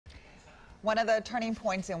One of the turning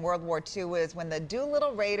points in World War II is when the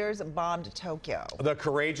Doolittle Raiders bombed Tokyo. The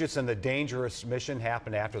courageous and the dangerous mission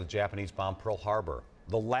happened after the Japanese bombed Pearl Harbor.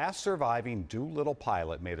 The last surviving Doolittle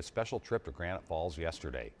pilot made a special trip to Granite Falls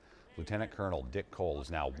yesterday. Lieutenant Colonel Dick Cole is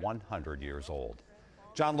now 100 years old.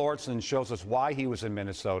 John Lauritsen shows us why he was in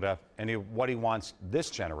Minnesota and what he wants this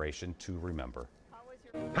generation to remember.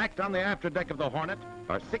 Packed on the afterdeck of the Hornet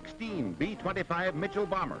are 16 B-25 Mitchell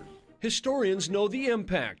bombers. Historians know the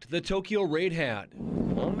impact the Tokyo raid had.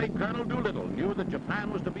 Only Colonel Doolittle knew that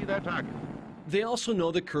Japan was to be their target. They also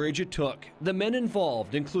know the courage it took. The men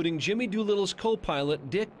involved, including Jimmy Doolittle's co-pilot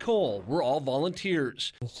Dick Cole, were all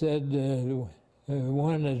volunteers. Said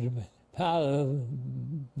wanted pilot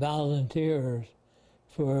volunteers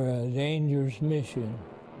for a dangerous mission.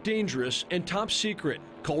 Dangerous and top secret.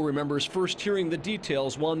 Cole remembers first hearing the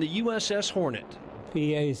details while on the USS Hornet.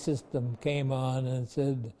 PA system came on and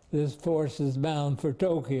said, "This force is bound for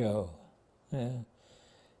Tokyo." And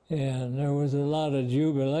there was a lot of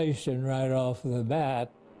jubilation right off the bat.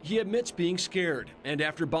 He admits being scared, and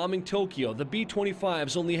after bombing Tokyo, the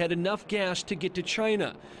B-25s only had enough gas to get to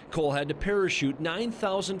China. Cole had to parachute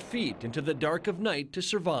 9,000 feet into the dark of night to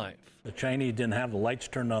survive. The Chinese didn't have the lights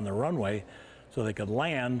turned on the runway so they could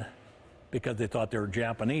land because they thought they were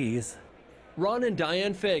Japanese. Ron and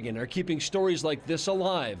Diane Fagan are keeping stories like this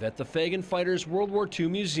alive at the Fagan Fighters World War II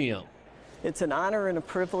Museum. It's an honor and a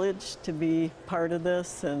privilege to be part of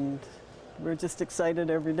this, and we're just excited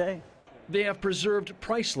every day. They have preserved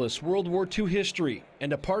priceless World War II history,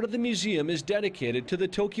 and a part of the museum is dedicated to the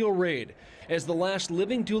Tokyo raid. As the last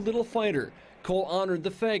living Doolittle fighter, Cole honored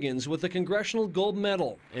the Fagans with a Congressional Gold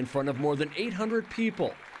Medal in front of more than 800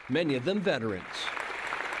 people, many of them veterans.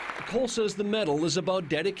 Cole says the medal is about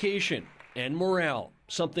dedication and morale,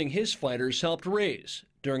 something his fighters helped raise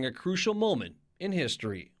during a crucial moment in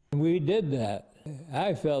history. We did that.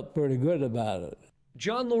 I felt pretty good about it.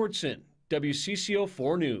 John Lauritsen, WCCO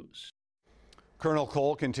 4 News. Colonel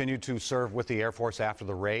Cole continued to serve with the Air Force after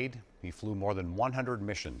the raid. He flew more than 100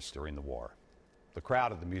 missions during the war. The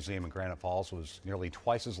crowd at the museum in Granite Falls was nearly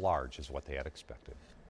twice as large as what they had expected.